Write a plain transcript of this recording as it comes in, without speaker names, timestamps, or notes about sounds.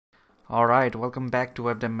Alright, welcome back to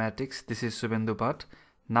Webdematics. This is Subhendu Bhatt.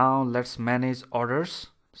 Now let's manage orders.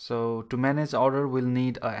 So to manage order, we'll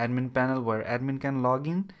need an admin panel where admin can log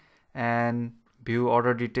in and view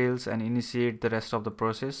order details and initiate the rest of the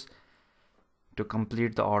process to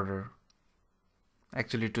complete the order.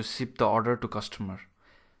 Actually, to ship the order to customer.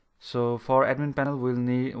 So for admin panel,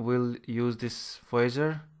 we'll use this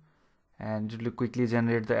voyager, and it will quickly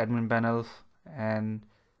generate the admin panel. And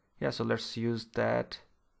yeah, so let's use that.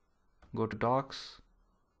 Go to docs,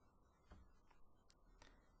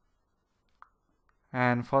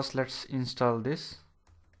 and first let's install this.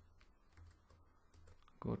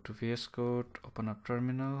 Go to VS Code, open up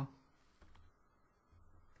terminal.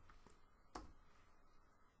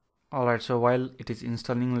 Alright, so while it is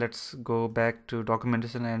installing, let's go back to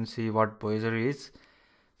documentation and see what Voyager is.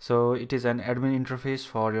 So it is an admin interface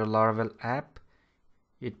for your Laravel app.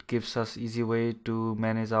 It gives us easy way to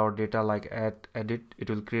manage our data, like add, edit. It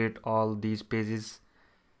will create all these pages,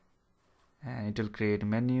 and it will create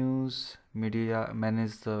menus, media,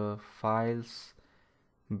 manage the files,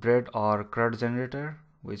 bread or CRUD generator,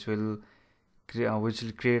 which will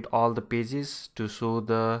create all the pages to show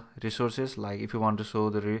the resources. Like if you want to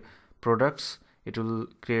show the products, it will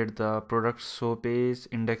create the products show page,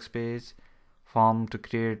 index page, form to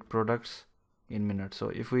create products in minutes. So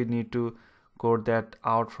if we need to code that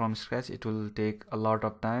out from scratch, it will take a lot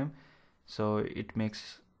of time, so it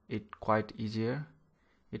makes it quite easier.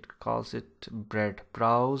 It calls it bread: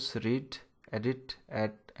 browse, read, edit,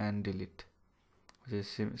 add and delete, which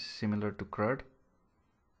is similar to CRUD.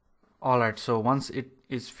 Alright, so once it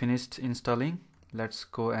is finished installing, let's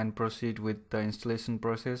go and proceed with the installation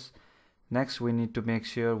process. Next, we need to make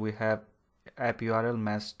sure we have app URL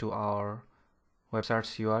matched to our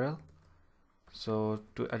website's URL. So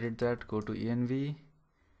to edit that, go to env,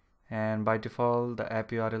 and by default the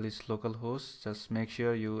app URL is localhost. Just make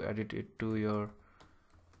sure you edit it to your,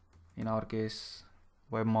 in our case,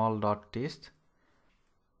 webmall.txt.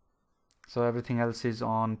 So everything else is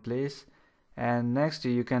on place. And next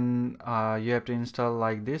you can you have to install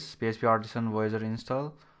like this: PHP artisan voyager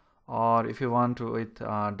install, or if you want to with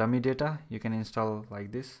dummy data, you can install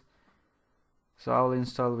like this. So I will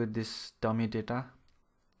install with this dummy data.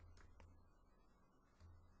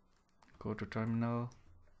 Go to terminal.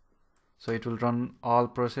 So it will run all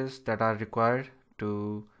processes that are required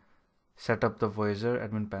to set up the Voyager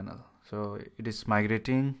admin panel. So it is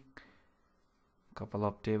migrating a couple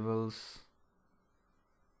of tables.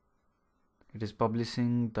 It is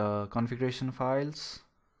publishing the configuration files,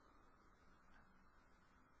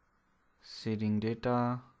 seeding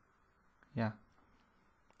data. Yeah.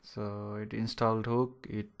 So it installed hook.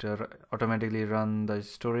 It automatically run the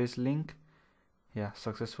storage link. Yeah,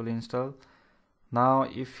 successfully installed. Now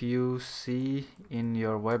if you see in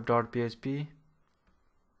your web.php,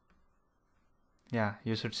 yeah,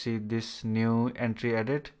 you should see this new entry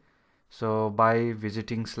added. So by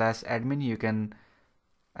visiting /admin, you can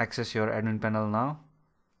access your admin panel now.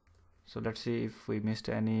 So let's see if we missed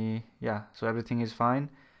any. Yeah, so everything is fine,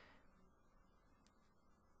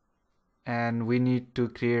 and we need to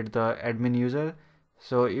create the admin user.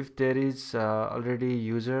 So if there is already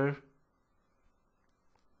user,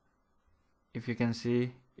 if you can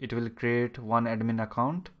see, it will create one admin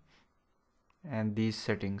account and these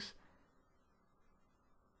settings.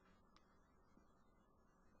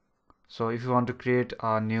 So if you want to create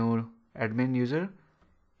a new admin user,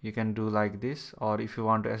 you can do like this, or if you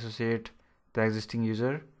want to associate the existing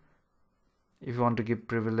user, if you want to give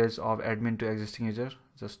privilege of admin to existing user,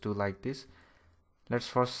 just do like this. Let's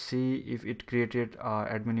first see if it created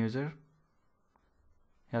admin user.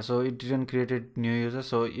 Yeah, so it didn't create new user.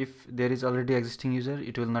 So if there is already existing user,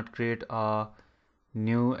 it will not create a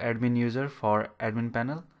new admin user for admin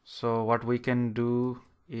panel. So what we can do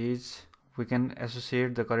is we can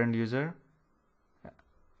associate the current user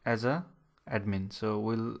as a admin. So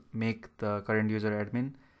we'll make the current user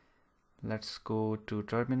admin. Let's go to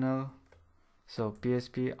terminal. So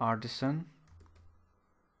PHP artisan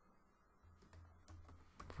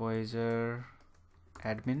voyager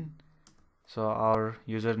admin. So our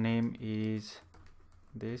username is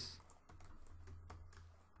this,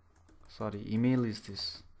 sorry, email is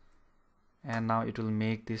this, and now it will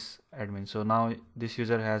make this admin. So now this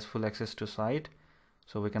user has full access to site,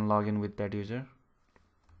 so we can log in with that user.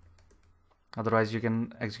 Otherwise you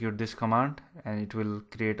can execute this command and it will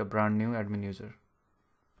create a brand new admin user.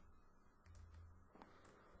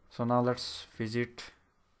 So now let's visit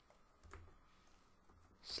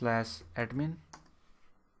 /admin.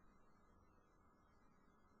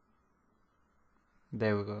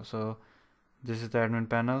 There we go. So this is the admin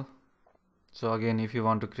panel. So again, if you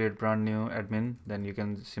want to create brand new admin, then you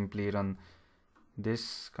can simply run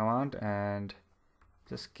this command and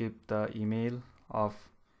just keep the email of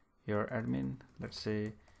your admin. Let's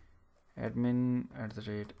say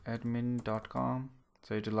admin@admin.com.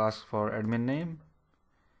 So it will ask for admin name,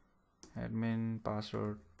 admin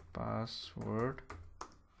password.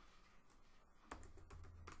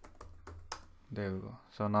 There we go.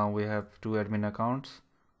 So now we have 2 admin accounts.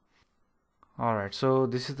 Alright, so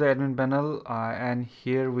this is the admin panel, and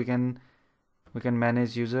here we can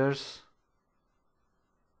manage users.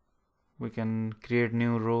 We can create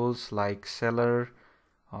new roles like seller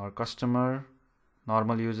or customer,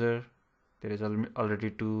 normal user. There is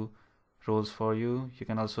already 2 roles for you. You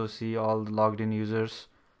can also see all the logged in users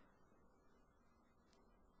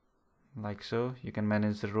like so. You can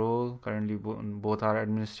manage the role. Currently both are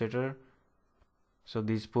administrator. So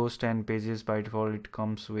these posts and pages by default it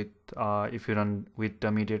comes with, if you run with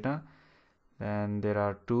dummy data. Then there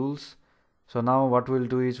are tools. So now what we'll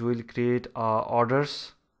do is we'll create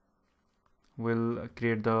orders. We'll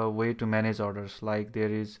create the way to manage orders. Like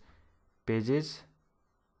there is pages.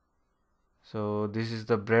 So this is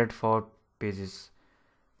the bread for pages.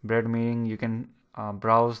 Bread meaning you can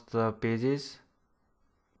browse the pages.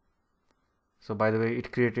 So by the way,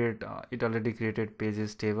 it already created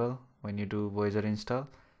pages table when you do Voyager install,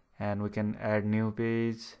 and we can add new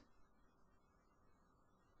page.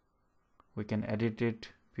 We can edit it,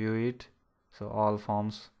 view it. So all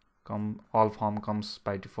form comes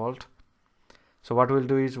by default. So what we'll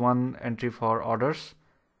do is one entry for orders.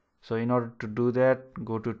 So in order to do that,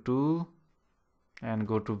 go to tool and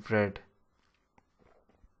go to bread.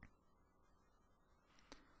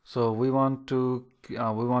 So we want to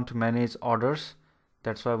manage orders.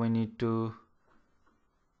 That's why we need to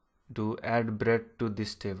do add bread to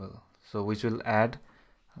this table. So which will add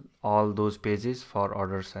all those pages for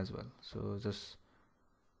orders as well. So just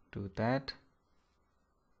do that.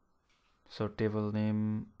 So table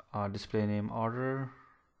name, display name order.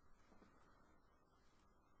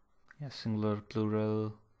 Yeah, singular,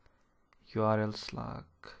 plural, URL Slack.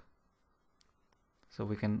 So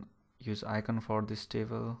we can use icon for this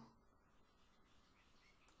table.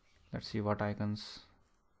 Let's see what icons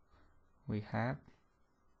we have.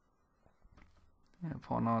 Yeah,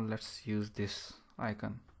 for now let's use this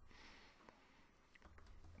icon.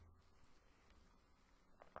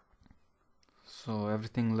 So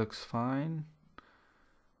everything looks fine.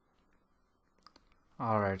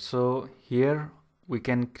 Alright, so here we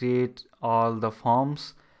can create all the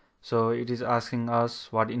forms. So it is asking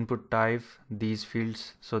us what input type these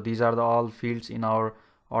fields. So these are all fields in our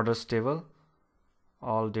orders table,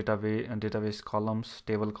 all database columns,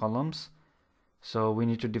 table columns. So we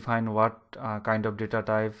need to define what kind of data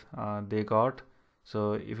type they got.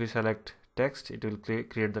 So if we select text, it will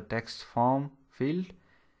create the text form field.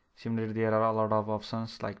 Similarly, there are a lot of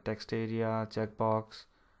options like text area, checkbox,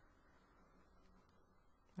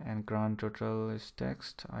 and grand total is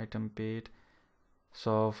text, item paid.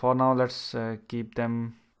 So for now let's keep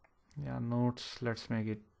them, yeah, notes, let's make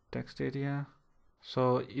it text area.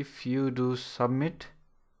 So if you do submit,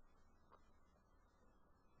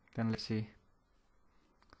 then let's see.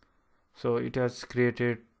 So it has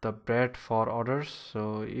created the bread for orders.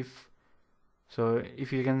 So if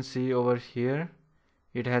you can see over here,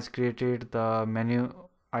 it has created the menu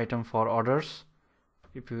item for orders.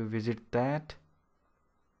 If you visit that,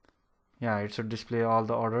 yeah, it should display all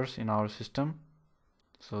the orders in our system.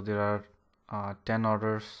 So there are 10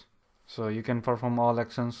 orders. So you can perform all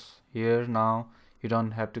actions here now. You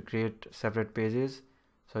don't have to create separate pages.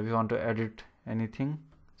 So if you want to edit anything,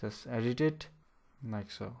 just edit it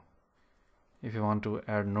like so. If you want to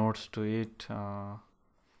add notes to it,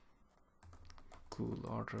 cool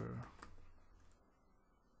order,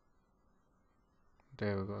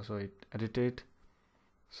 there we go. So it edited.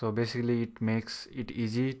 So basically it makes it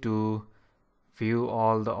easy to view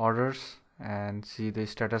all the orders and see the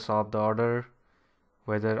status of the order,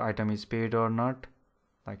 whether item is paid or not,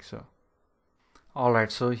 like so.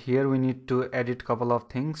 Alright, so here we need to edit couple of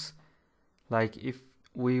things. Like if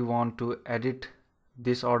we want to edit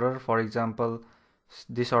this order, for example,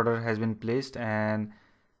 this order has been placed and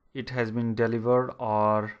it has been delivered,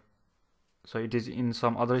 or so it is in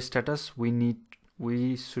some other status,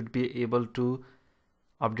 we should be able to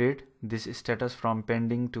update this status from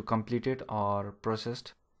pending to completed or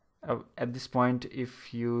processed. At this point,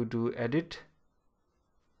 if you do edit,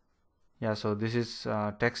 yeah, so this is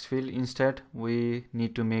text field. Instead we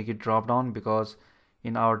need to make it drop down, because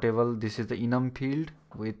in our table this is the enum field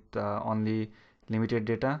with only limited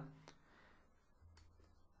data,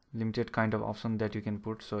 limited kind of option that you can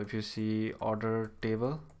put. So if you see order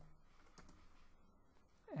table,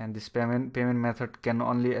 and this payment method can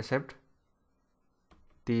only accept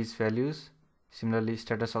these values. Similarly,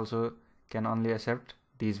 status also can only accept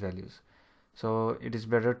these values. So it is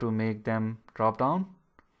better to make them drop down.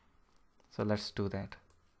 So let's do that.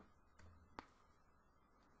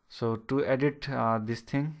 So to edit this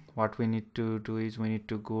thing, what we need to do is we need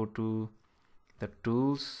to go to the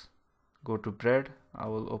tools, go to bread. I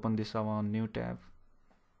will open this on new tab.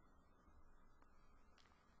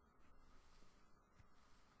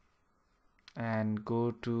 And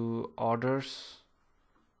go to orders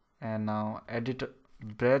and now edit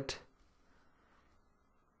bread.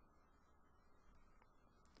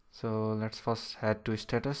 So let's first head to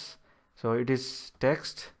status. So it is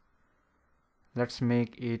text. Let's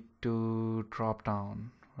make it to drop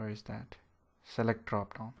down. Where is that? Select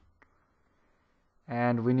drop down.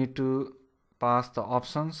 And we need to pass the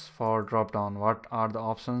options for drop down. What are the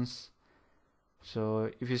options?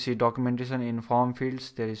 So if you see documentation in form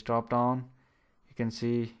fields, there is drop down. You can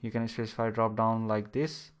see you can specify drop down like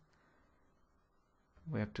this.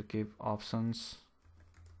 We have to give options.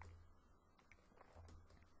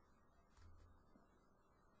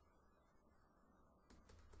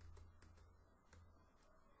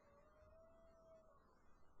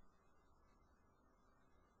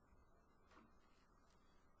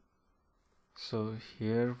 So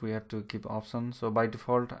here we have to give options. So by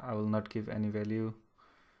default, I will not give any value.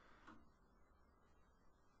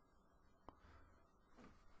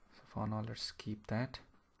 So for now, let's keep that.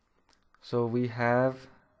 So we have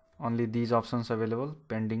only these options available: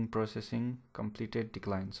 pending, processing, completed,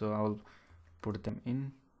 decline. So I will put them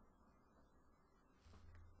in.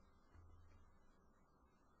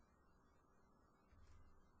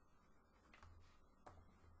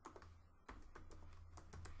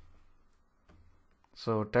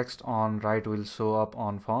 So text on right will show up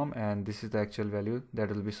on form, and this is the actual value that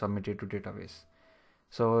will be submitted to database.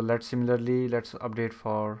 So let's update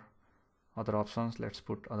for other options. Let's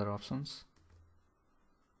put other options.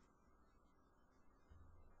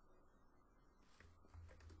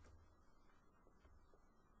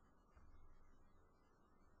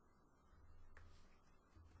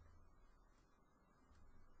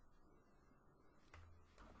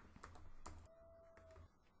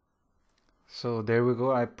 So there we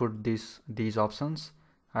go. I put these options.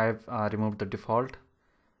 I've removed the default.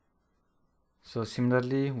 So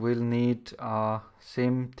similarly, we'll need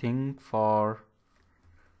same thing for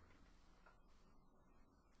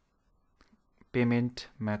payment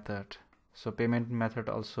method. So payment method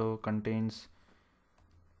also contains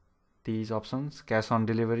these options: cash on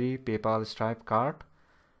delivery, PayPal, Stripe,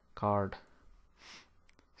 card.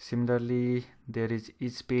 Similarly, there is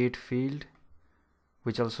is paid field,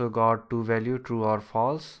 which also got two value, true or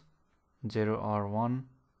false, 0 or 1.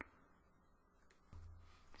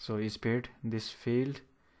 So is paid this field.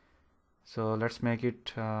 So let's make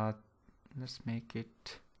it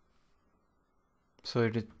so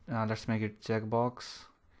it is let's make it checkbox.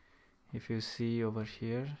 If you see over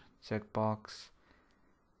here, checkbox.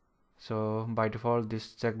 So by default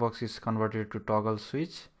this checkbox is converted to toggle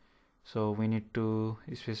switch. So we need to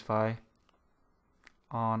specify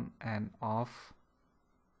on and off.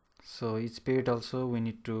 So it's paid also we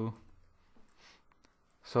need to,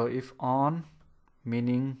 so if on,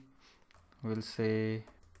 meaning we'll say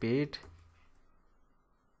paid.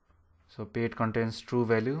 So paid contains true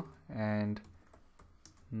value, and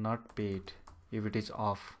not paid if it is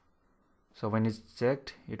off. So when it's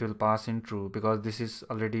checked, it will pass in true, because this is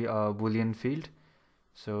already a boolean field.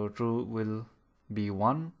 So true will be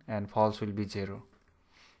 1 and false will be 0.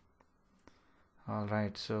 All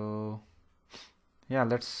right, so yeah,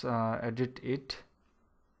 let's edit it.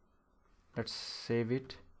 Let's save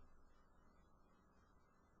it.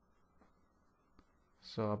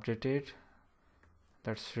 So update it.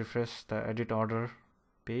 Let's refresh the edit order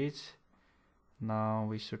page. Now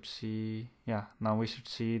we should see, now we should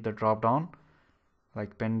see the drop down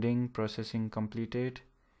like pending, processing, completed.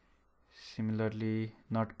 Similarly,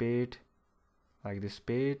 not paid, like this,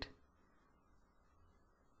 paid.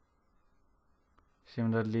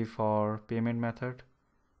 Similarly for payment method,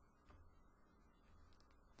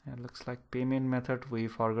 it looks like payment method we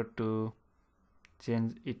forgot to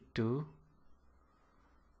change it to.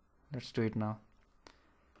 Let's do it now.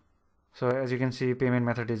 So as you can see, payment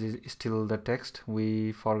method is still the text.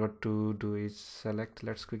 We forgot to do is select.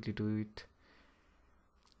 Let's quickly do it.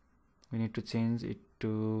 We need to change it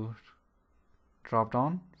to drop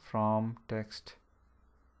down from text.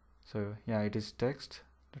 So yeah, it is text.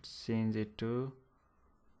 Let's change it to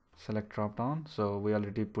select drop down. So we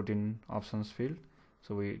already put in options field,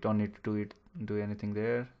 so we don't need to do anything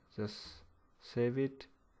there. Just save it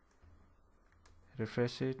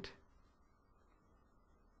refresh it.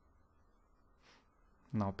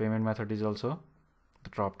 Now payment method is also the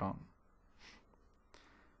drop down.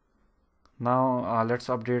 Now let's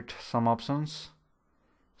update some options.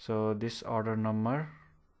 So this order number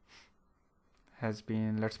has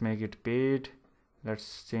been, let's make it paid.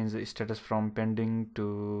 Let's change the status from pending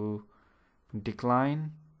to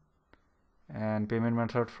decline, and payment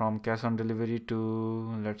method from cash on delivery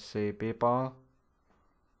to, let's say, PayPal.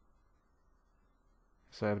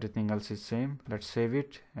 So everything else is same. Let's save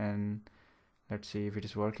it and let's see if it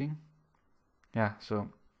is working. Yeah, so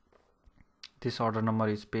this order number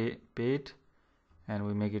is paid, and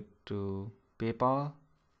we make it to PayPal.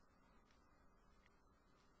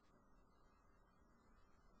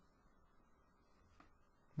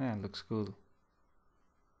 Yeah, looks cool.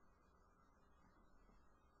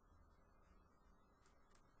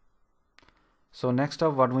 So next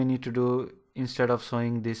up, what we need to do, instead of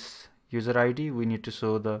showing this user ID, we need to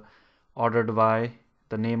show the ordered by,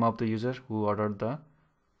 the name of the user who ordered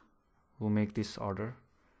who make this order.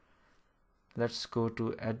 Let's go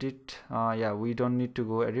to edit. Yeah, we don't need to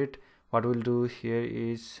go edit. What we'll do here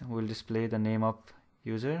is we'll display the name of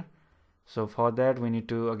user. So for that, we need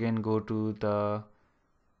to again go to the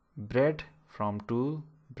bread from tool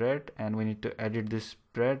bread, and we need to edit this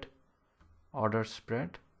bread, order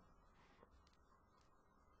spread,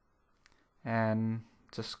 and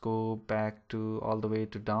just go back to all the way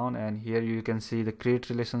to down, and here you can see the create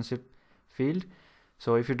relationship field.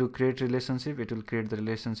 So if you do create relationship, it will create the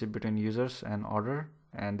relationship between users and order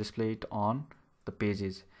and display it on the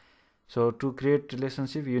pages. So to create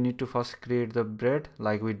relationship, you need to first create the bread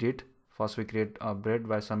like we did. First we create a bread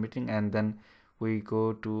by submitting, and then we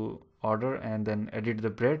go to order and then edit the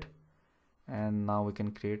bread, and now we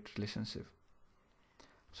can create relationship.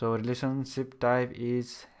 So relationship type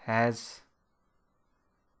is has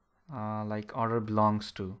like order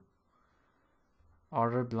belongs to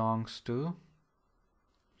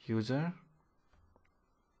user.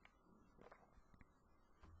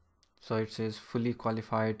 So it says fully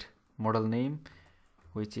qualified model name,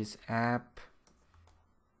 which is app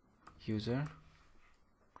user.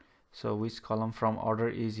 So which column from order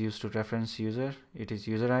is used to reference user? It is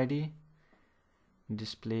user ID.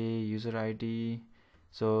 Display user ID.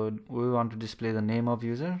 So we want to display the name of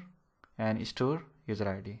user and store user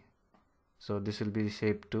ID. So this will be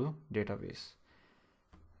saved to database.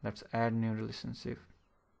 Let's add new relationship.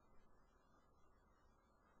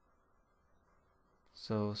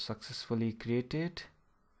 So successfully created.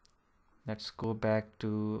 Let's go back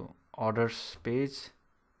to orders page.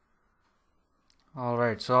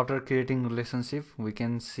 Alright, so after creating relationship, we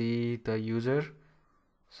can see the user.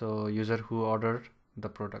 So user who ordered the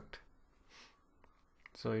product.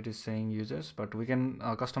 So it is saying users, but we can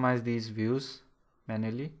customize these views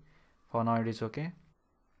manually. For now it is okay.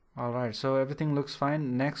 Alright, so everything looks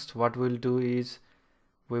fine. Next, what we'll do is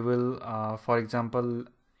we will, for example,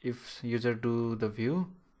 if user do the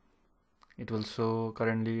view, it will show,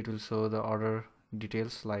 currently it will show the order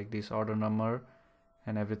details like this order number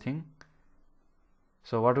and everything.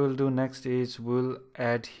 So what we'll do next is we'll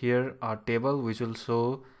add here a table which will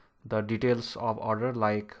show the details of order,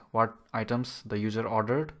 like what items the user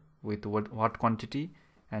ordered with what quantity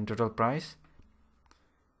and total price.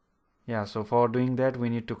 Yeah, so for doing that we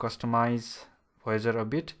need to customize Voyager a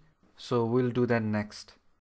bit, so we'll do that next.